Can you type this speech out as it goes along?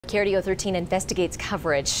KRDO 13 investigates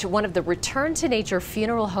coverage. One of the Return to Nature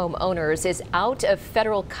funeral home owners is out of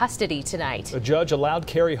federal custody tonight. A judge allowed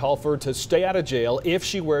Carrie Halford to stay out of jail if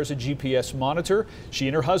she wears a GPS monitor. She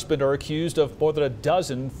and her husband are accused of more than a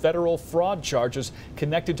dozen federal fraud charges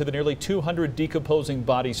connected to the nearly 200 decomposing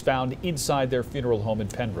bodies found inside their funeral home in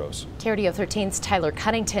Penrose. KRDO 13's Tyler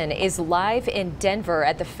Cunnington is live in Denver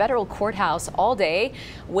at the federal courthouse all day,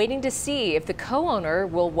 waiting to see if the co-owner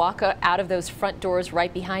will walk out of those front doors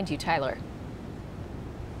right behind you, Tyler.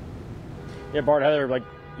 Yeah, Bart, Heather, like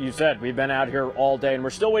you said, we've been out here all day, and we're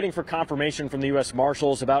still waiting for confirmation from the U.S.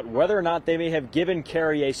 Marshals about whether or not they may have given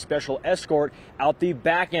Carrie a special escort out the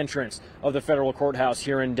back entrance of the federal courthouse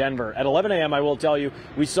here in Denver. At 11 a.m., I will tell you,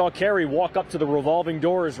 we saw Carrie walk up to the revolving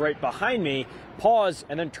doors right behind me, pause,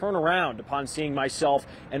 and then turn around upon seeing myself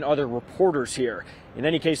and other reporters here. In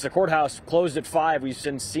any case, the courthouse closed at 5. We've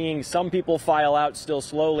been seeing some people file out still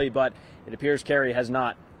slowly, but it appears Carrie has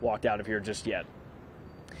not walked out of here just yet.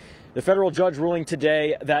 The federal judge ruling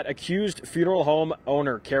today that accused funeral home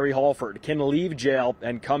owner Carrie Halford can leave jail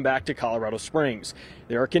and come back to Colorado Springs.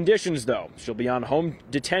 There are conditions, though. She'll be on home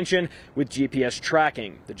detention with GPS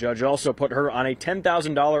tracking. The judge also put her on a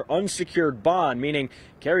 $10,000 unsecured bond, meaning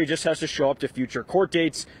Carrie just has to show up to future court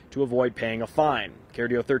dates to avoid paying a fine.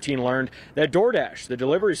 KRDO 13 learned that DoorDash, the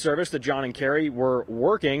delivery service that John and Carrie were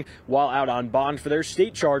working while out on bond for their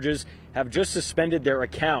state charges, have just suspended their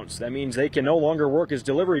accounts. That means they can no longer work as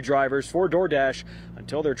delivery drivers for DoorDash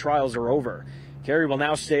until their trials are over. Carrie will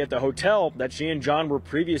now stay at the hotel that she and John were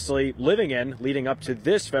previously living in leading up to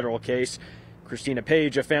this federal case. Christina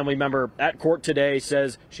Page, a family member at court today,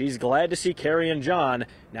 says she's glad to see Carrie and John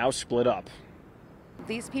now split up.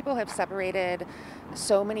 These people have separated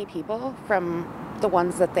so many people from the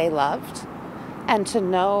ones that they loved. And to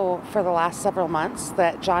know for the last several months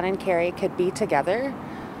that John and Carrie could be together,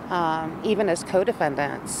 even as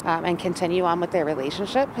co-defendants, and continue on with their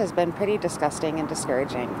relationship has been pretty disgusting and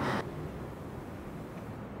discouraging.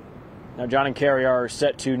 Now, John and Carrie are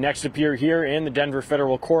set to next appear here in the Denver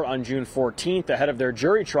Federal Court on June 14th ahead of their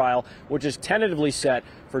jury trial, which is tentatively set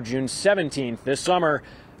for June 17th this summer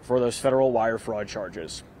for those federal wire fraud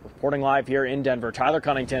charges. Reporting live here in Denver, Tyler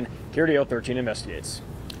Cunnington, KRDO 13 Investigates.